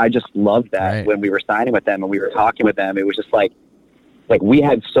 and I just loved that. Right. When we were signing with them and we were talking with them, it was just like we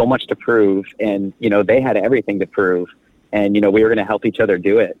had so much to prove, and you know they had everything to prove, and you know we were going to help each other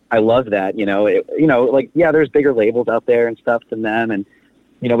do it. I love that. You know, like yeah, there's bigger labels out there and stuff than them, and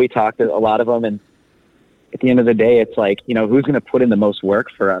you know we talked to a lot of them, and at the end of the day, it's like, you know, who's going to put in the most work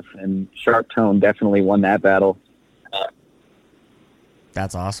for us? And Sharptone definitely won that battle.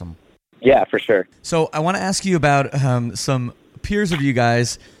 That's awesome. Yeah, for sure. So I want to ask you about some peers of you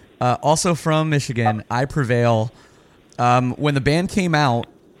guys, also from Michigan, I Prevail. When the band came out,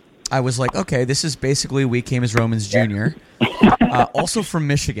 I was like, okay, this is basically We Came as Romans Jr. Also from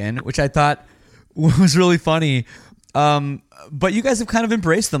Michigan, which I thought was really funny. But you guys have kind of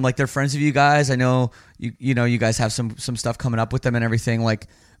embraced them, like they're friends of you guys. I know you know you guys have some stuff coming up with them and everything. Like,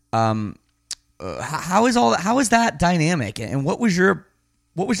 how is that dynamic? And what was your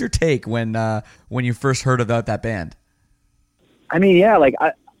take when you first heard about that band? I mean, yeah, like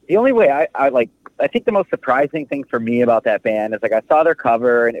the only way I think the most surprising thing for me about that band is like I saw their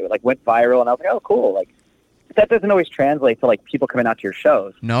cover and it like went viral, and I was like, oh, cool, like. That doesn't always translate to like people coming out to your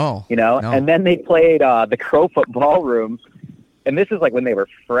shows. No, you know. No. And then they played the Crowfoot Ballroom, and this is like when they were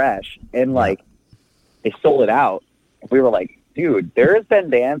fresh, and like they sold it out. We were like, dude, there's been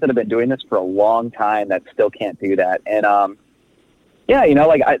bands that have been doing this for a long time that still can't do that. And yeah, you know,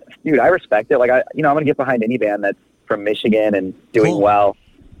 like I respect it. Like I'm gonna get behind any band that's from Michigan and doing well.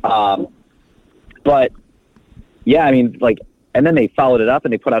 But yeah, I mean, like, and then they followed it up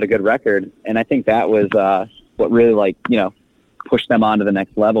and they put out a good record, and I think that was what really, like, you know, pushed them on to the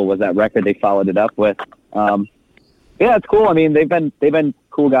next level was that record they followed it up with. Yeah, it's cool. I mean, they've been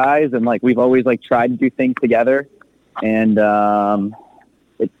cool guys, and like we've always like tried to do things together, and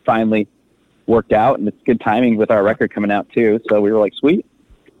it finally worked out, and it's good timing with our record coming out too. So we were like, sweet,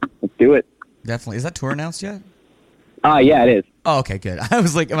 let's do it. Definitely. Is that tour announced yet? Yeah, it is. Oh, okay, good. I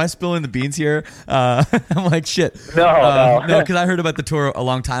was like, am I spilling the beans here? I'm like, shit. No, because I heard about the tour a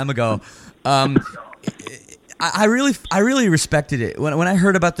long time ago. I really respected it when I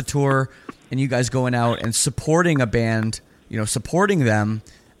heard about the tour and you guys going out and supporting a band, you know, supporting them.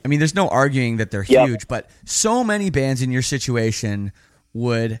 I mean, there's no arguing that they're huge, but so many bands in your situation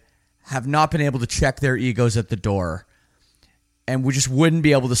would have not been able to check their egos at the door, and we just wouldn't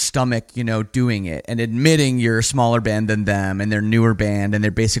be able to stomach, you know, doing it and admitting you're a smaller band than them and they're a newer band and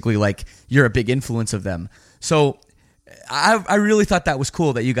they're basically like you're a big influence of them. So I really thought that was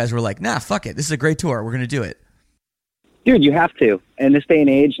cool that you guys were like, nah, fuck it, this is a great tour, we're gonna do it. Dude, you have to. In this day and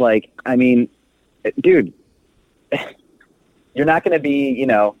age, like, I mean, dude, you're not going to be, you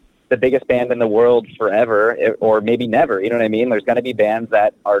know, the biggest band in the world forever, or maybe never. You know what I mean? There's going to be bands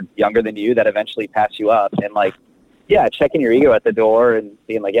that are younger than you that eventually pass you up. And, like, yeah, checking your ego at the door and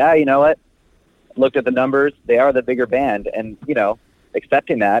being like, yeah, you know what? Looked at the numbers. They are the bigger band. And, you know,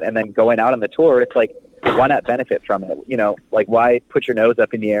 accepting that and then going out on the tour, it's like, why not benefit from it? You know, like, why put your nose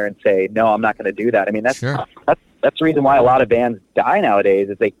up in the air and say, no, I'm not going to do that? I mean, that's that's the reason why a lot of bands die nowadays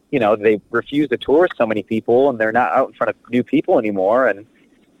is they refuse to tour with so many people and they're not out in front of new people anymore. And,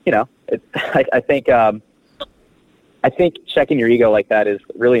 I think checking your ego like that is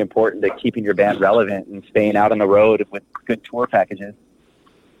really important to keeping your band relevant and staying out on the road with good tour packages.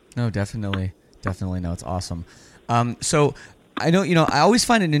 No, definitely. No, it's awesome. So I know, I always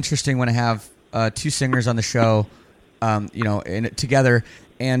find it interesting when I have two singers on the show, together.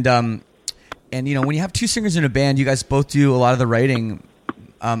 And when you have two singers in a band, you guys both do a lot of the writing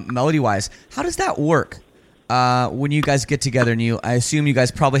melody-wise. How does that work when you guys get together? And I assume you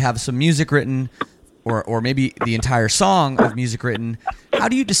guys probably have some music written or maybe the entire song of music written. How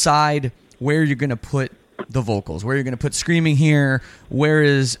do you decide where you're going to put the vocals, where you're going to put screaming here? Where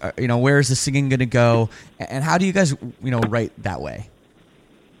is the singing going to go? And how do you guys, write that way?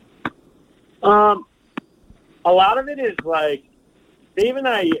 A lot of it is like Dave and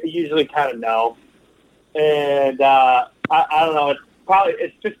I usually kind of know, and I don't know.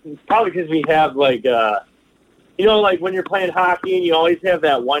 It's probably because we have like like when you're playing hockey and you always have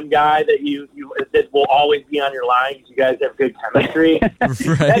that one guy that that will always be on your line because you guys have good chemistry.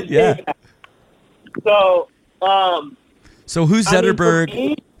 Right? Yeah. So who's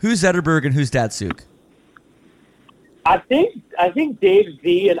Zetterberg? Who's Zetterberg and who's Datsuk? I think Dave's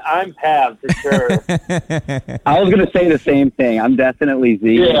Z and I'm Pav for sure. I was going to say the same thing. I'm definitely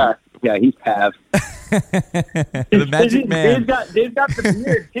Z. Yeah, he's Pav. The magic man. Dave's got the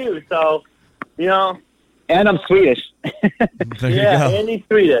beard too, so And I'm Swedish. And he's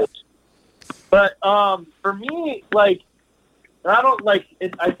Swedish. But for me, like, I don't like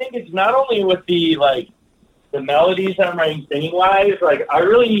it. I think it's not only with the melodies that I'm writing singing wise. Like, I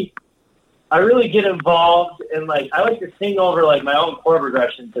really get involved and I like to sing over my own chord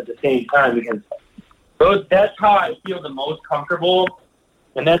progressions at the same time because that's how I feel the most comfortable,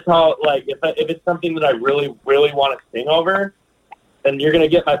 and that's how if it's something that I really really want to sing over, then you're gonna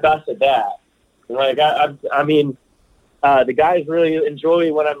get my best at that. And the guys really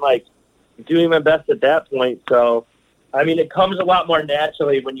enjoy when I'm doing my best at that point. So, it comes a lot more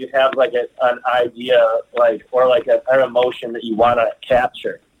naturally when you have an idea or an emotion that you want to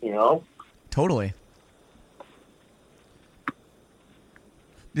capture. Totally.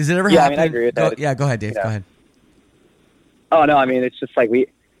 Does it ever happen? I agree with that. Go ahead, Dave. Go ahead. Oh no, it's just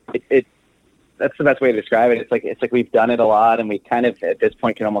that's the best way to describe it. It's like we've done it a lot, and we kind of at this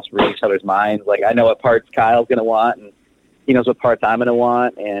point can almost read each other's minds. I know what parts Kyle's going to want, and he knows what parts I'm going to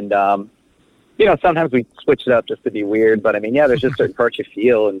want, and sometimes we switch it up just to be weird. But there's just certain parts you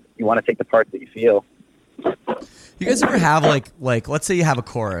feel, and you want to take the parts that you feel. You guys ever have let's say you have a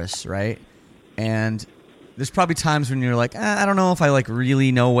chorus, right? And there's probably times when you're I don't know if I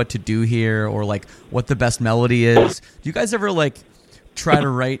really know what to do here or what the best melody is. Do you guys ever try to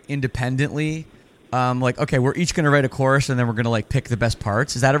write independently? Okay, we're each going to write a chorus and then we're going to pick the best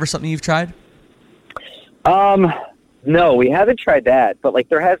parts. Is that ever something you've tried? No, we haven't tried that, but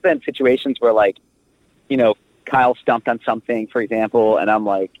there has been situations where Kyle stumped on something, for example, and I'm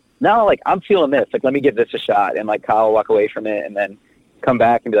no, I'm feeling this. Let me give this a shot. And Kyle will walk away from it and then come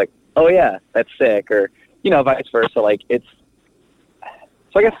back and be oh yeah, that's sick. Or, vice versa. So I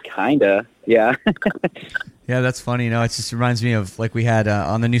guess kinda, yeah. Yeah, that's funny. It just reminds me of we had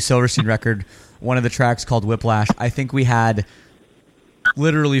on the new Silverstein record, one of the tracks called Whiplash. I think we had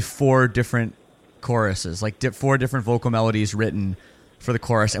literally 4 different choruses, 4 different vocal melodies written for the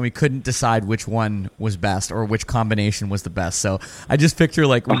chorus, and we couldn't decide which one was best or which combination was the best. So I just picture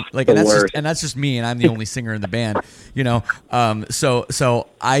and that's just me, and I'm the only singer in the band, So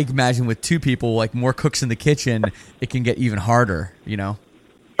I imagine with 2 people, more cooks in the kitchen, it can get even harder,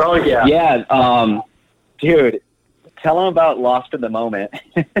 Oh yeah. Yeah. Dude, tell them about Lost in the Moment.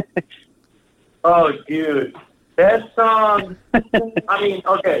 Oh, dude. That song,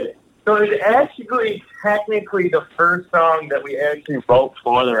 okay. So it's actually technically the first song that we actually wrote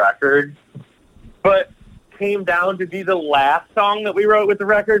for the record, but came down to be the last song that we wrote with the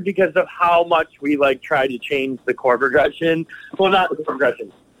record because of how much we tried to change the chord progression. Well, not the chord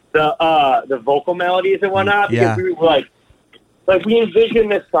progression, the vocal melodies and whatnot. Because we were we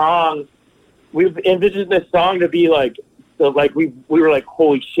envisioned this song. We've envisioned this song to be we were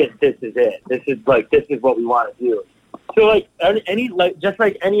holy shit, this is it. This is what we want to do. So just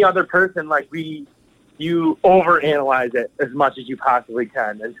like any other person, you overanalyze it as much as you possibly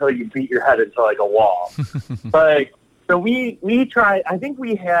can until you beat your head into a wall. So we tried. I think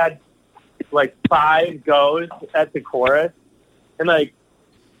we had 5 goes at the chorus, and it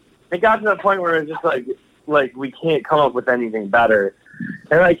got to the point where it was just we can't come up with anything better.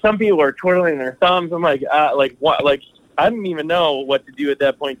 And some people are twiddling their thumbs. I'm what? I didn't even know what to do at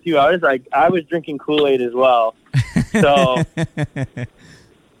that point too. I was drinking Kool-Aid as well. So,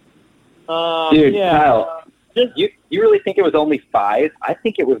 dude, yeah. Kyle, you really think it was only 5? I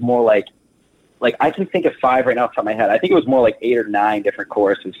think it was more like I can think of 5 right now off the top of my head. I think it was more like 8 or 9 different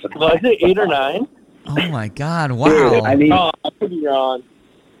choruses. Was it 8 or 9? Oh my God! Wow. Dude, I mean, I could be wrong.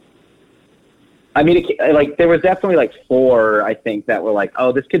 I mean, there was definitely like 4, I think, that were like,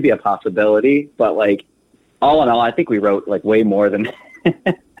 oh, this could be a possibility. But like, all in all, I think we wrote like way more than.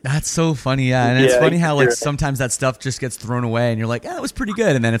 That's so funny, yeah. And it's funny how like sometimes that stuff just gets thrown away, and you're like, that was pretty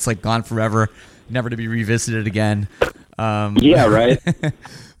good, and then it's like gone forever, never to be revisited again. Yeah, right.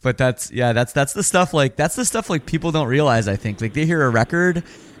 But that's the stuff like people don't realize. I think like they hear a record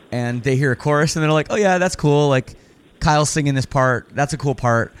and they hear a chorus and they're like, oh yeah, that's cool. Like Kyle's singing this part, that's a cool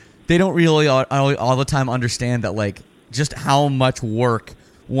part. They don't really all the time understand that like just how much work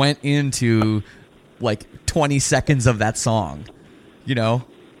went into like 20 seconds of that song, you know?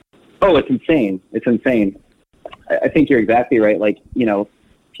 Oh, it's insane. It's insane. I think you're exactly right. Like, you know,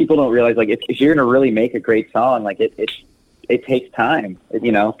 people don't realize like if you're going to really make a great song, like it takes time.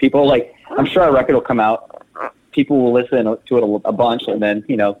 You know, people like, I'm sure a record will come out, people will listen to it a bunch, and then,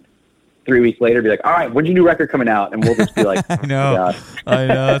 you know, 3 weeks later be like, all right, when's your new record coming out? And we'll just be like, I know, I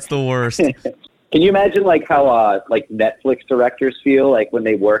know, that's the worst. Can you imagine like how like Netflix directors feel like when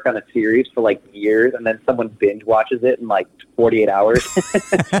they work on a series for like years and then someone binge watches it in like 48 hours?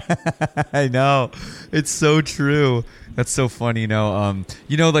 I know, it's so true. That's so funny. You know,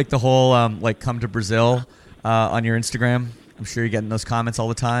 like the whole like come to Brazil on your Instagram. I'm sure you're getting those comments all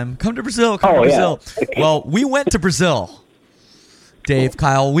the time. Come to Brazil, come to Brazil. Well, we went to Brazil, Dave,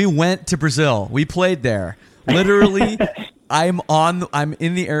 Kyle. We went to Brazil. We played there. Literally, I'm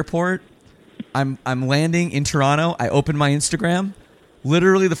in the airport. I'm landing in Toronto. I open my Instagram.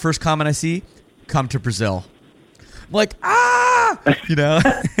 Literally, the first comment I see, come to Brazil. I'm like, you know,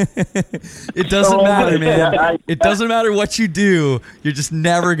 it doesn't matter, man. It doesn't matter what you do. You're just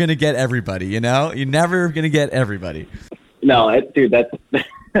never going to get everybody, you know? You're never going to get everybody. No, dude, that's,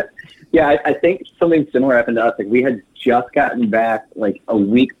 yeah, I think something similar happened to us. Like, we had just gotten back like a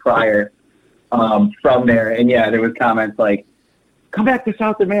week prior from there. And yeah, there was comments like, come back to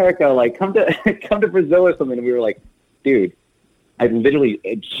South America, like come to Brazil or something. And we were like, dude, I literally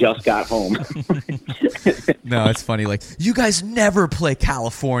just got home. No, it's funny. Like, you guys never play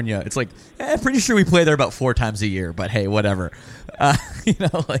California. It's like, I'm pretty sure we play there about 4 times a year, but hey, whatever. You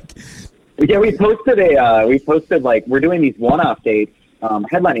know, like. Yeah, we posted like, we're doing these one-off dates,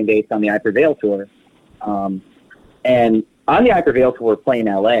 headlining dates on the I Prevail tour. And on the I Prevail tour, we're playing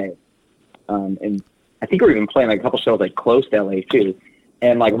LA. And I think we're even playing like a couple shows like close to LA too.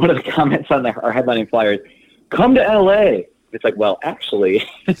 And like one of the comments on our headlining flyers, come to LA. It's like, well, actually,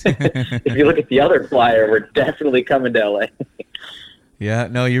 if you look at the other flyer, we're definitely coming to LA. Yeah,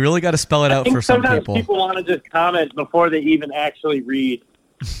 no, you really got to spell it out for some people. Sometimes people want to just comment before they even actually read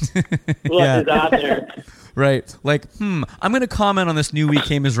what is out there. Right. Like, I'm going to comment on this new We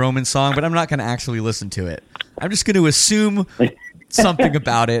Came as Romans song, but I'm not going to actually listen to it. I'm just going to assume something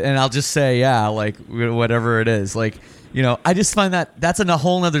about it, and I'll just say, yeah, like, whatever it is. Like, you know, I just find that's a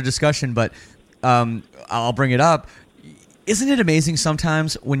whole nother discussion, but I'll bring it up. Isn't it amazing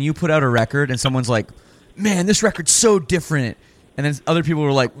sometimes when you put out a record and someone's like, man, this record's so different, and then other people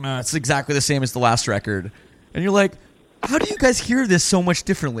were like, it's exactly the same as the last record. And you're like, how do you guys hear this so much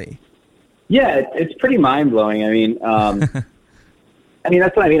differently? Yeah, it's pretty mind-blowing. I mean,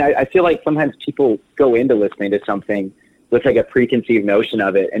 that's what I mean. I feel like sometimes people go into listening to something with like a preconceived notion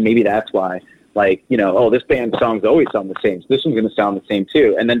of it, and maybe that's why. Like, you know, oh, this band's songs always sound the same, so this one's going to sound the same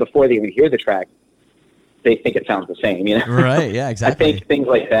too. And then before they even hear the track, they think it sounds the same, you know? Right, yeah, exactly. I think things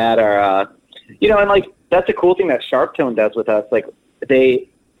like that are, you know, and like that's a cool thing that Sharptone does with us. Like they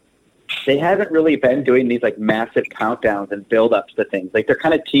haven't really been doing these like massive countdowns and build-ups to things. Like they're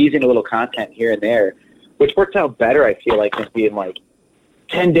kind of teasing a little content here and there, which works out better, I feel like, than being like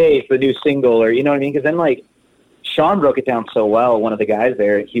 10 days for the new single, or you know what I mean? Because then like Sean broke it down so well, one of the guys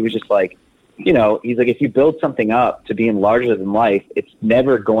there, he was just like, you know, he's like, if you build something up to being larger than life, it's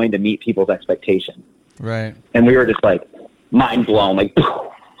never going to meet people's expectations. Right. And we were just like mind blown, like.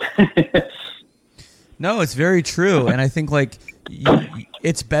 No, it's very true. And I think like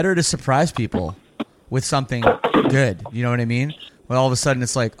it's better to surprise people with something good. You know what I mean? When all of a sudden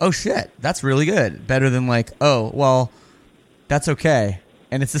it's like, oh shit, that's really good. Better than like, oh, well, that's okay.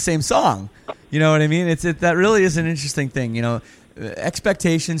 And it's the same song. You know what I mean? That really is an interesting thing. You know,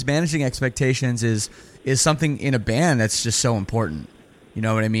 managing expectations is something in a band that's just so important. You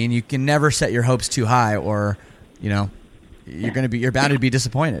know what I mean? You can never set your hopes too high, or, you know, you're bound to be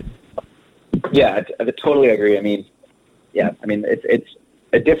disappointed. Yeah, I totally agree. I mean, yeah, I mean, it's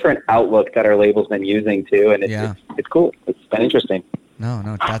a different outlook that our label's been using too, and it's cool. It's been interesting.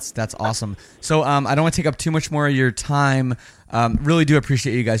 No, that's awesome. So I don't want to take up too much more of your time. Really do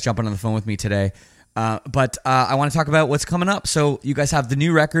appreciate you guys jumping on the phone with me today. But I want to talk about what's coming up. So you guys have the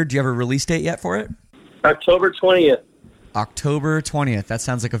new record. Do you have a release date yet for it? October 20th. October 20th. That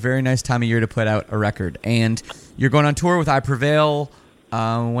sounds like a very nice time of year to put out a record. And you're going on tour with I Prevail.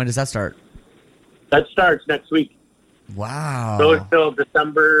 When does that start? That starts next week. Wow. So it's till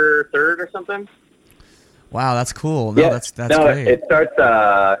December 3rd or something? Wow, that's cool. No, that's great. It starts,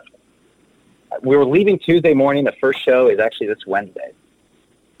 we were leaving Tuesday morning. The first show is actually this Wednesday.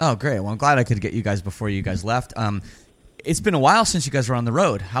 Oh, great. Well, I'm glad I could get you guys before you guys left. It's been a while since you guys were on the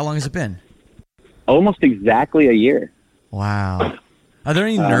road. How long has it been? Almost exactly a year. Wow. Are there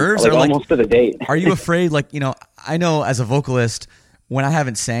any nerves? Like almost to the date. Are you afraid, like, I know as a vocalist, when I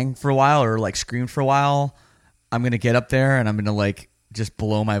haven't sang for a while or like screamed for a while, I'm going to get up there and I'm going to like just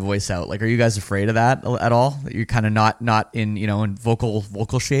blow my voice out. Like, are you guys afraid of that at all? That you're kind of not in, in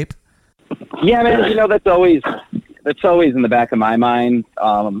vocal shape? Yeah, man, that's always in the back of my mind.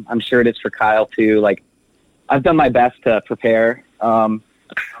 I'm sure it is for Kyle too. Like, I've done my best to prepare for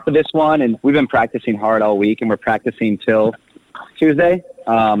this one, and we've been practicing hard all week, and we're practicing till Tuesday.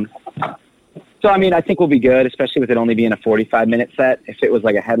 So, I think we'll be good, especially with it only being a 45-minute set. If it was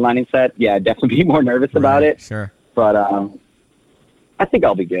like a headlining set, yeah, I'd definitely be more nervous about it. Sure. But I think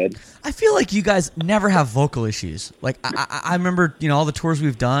I'll be good. I feel like you guys never have vocal issues. Like, I remember, all the tours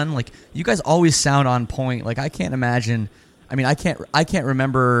we've done, like, you guys always sound on point. Like, I can't imagine... I can't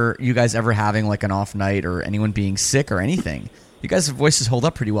remember you guys ever having, like, an off night or anyone being sick or anything. You guys' voices hold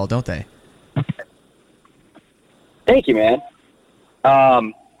up pretty well, don't they? Thank you, man.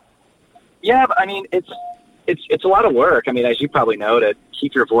 Yeah, but, it's a lot of work. As you probably know, to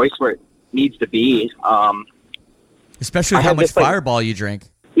keep your voice where it needs to be. Especially with how much Fireball you drink.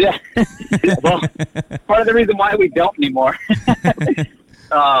 Yeah. Well, part of the reason why we don't anymore.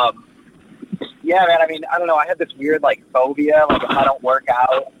 Yeah, man, I don't know. I have this weird, like, phobia. Like, if I don't work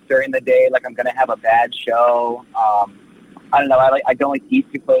out during the day, like, I'm going to have a bad show. I don't know. I don't like to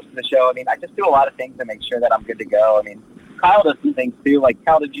eat too close to the show. I just do a lot of things to make sure that I'm good to go. Kyle does some things, too. Like,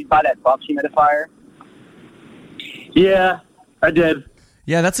 Kyle, did you buy that bump humidifier? Yeah, I did.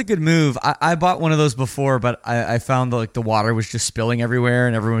 Yeah, that's a good move. I bought one of those before, but I found the water was just spilling everywhere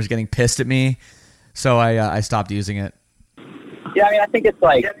and everyone was getting pissed at me. So I stopped using it. Yeah, I think it's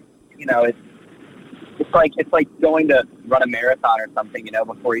like, it's like going to run a marathon or something,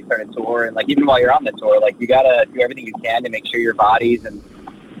 before you start a tour. And, like, even while you're on the tour, like, you got to do everything you can to make sure your body's in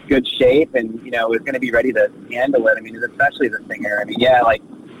good shape and, is going to be ready to handle it. Especially the singer. Yeah, like,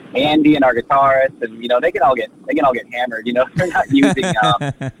 Andy and our guitarist, and they can all get hammered. They're not using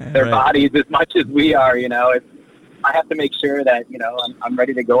their bodies as much as we are. I have to make sure that I'm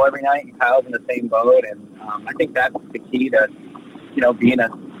ready to go every night, and Kyle's in the same boat. And I think that's the key to being a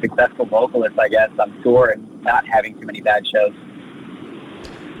successful vocalist, I guess, on tour and not having too many bad shows.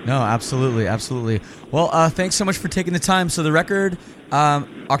 No, absolutely. Well, thanks so much for taking the time. So the record,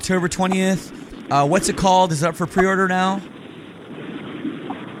 October 20th. What's it called? Is it up for pre-order now?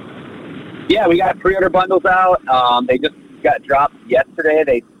 Yeah, we got pre-order bundles out. They just got dropped yesterday.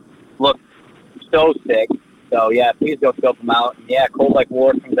 They look so sick. So, yeah, please go scope them out. Yeah, Cold Like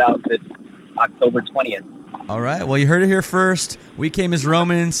War comes out this October 20th. All right. Well, you heard it here first. We Came as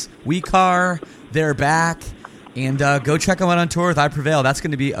Romans. WCAR. They're back. And go check them out on tour with I Prevail. That's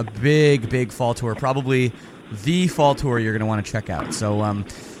going to be a big fall tour. Probably the fall tour you're going to want to check out. So,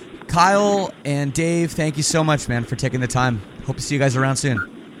 Kyle and Dave, thank you so much, man, for taking the time. Hope to see you guys around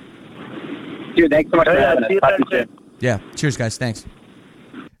soon. Dude, thanks so much for having us. Talk to you soon. Yeah. Cheers, guys. Thanks.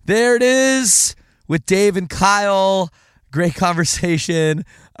 There it is with Dave and Kyle. Great conversation.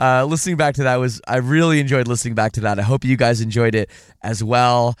 Listening back to that I really enjoyed listening back to that. I hope you guys enjoyed it as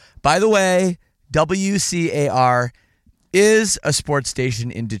well. By the way, WCAR is a sports station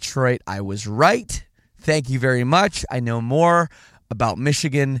in Detroit. I was right. Thank you very much. I know more about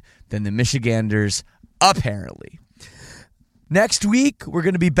Michigan than the Michiganders, apparently. Next week, we're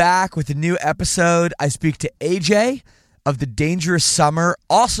going to be back with a new episode. I speak to AJ of The Dangerous Summer,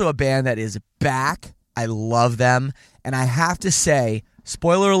 also a band that is back. I love them. And I have to say,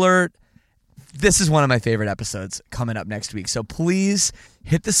 spoiler alert, this is one of my favorite episodes coming up next week. So please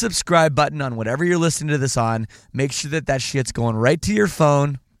hit the subscribe button on whatever you're listening to this on. Make sure that shit's going right to your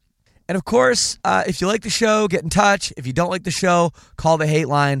phone. And of course, if you like the show, get in touch. If you don't like the show, call the hate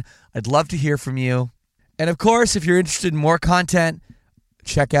line. I'd love to hear from you. And of course, if you're interested in more content,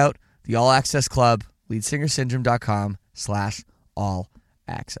 check out the All Access Club, leadsingersyndrome.com/all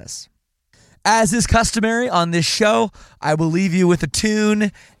access. As is customary on this show, I will leave you with a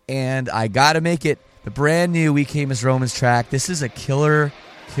tune, and I gotta make it the brand new We Came as Romans track. This is a killer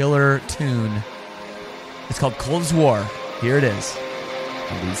tune. It's called Cold as War. Here it is.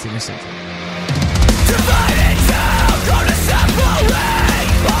 The lead singer sings it. Divided down, gonna separate.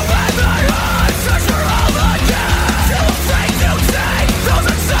 I'll let my heart search for all again. Still afraid to take those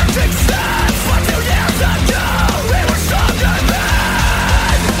uncertain steps. For 2 years ago.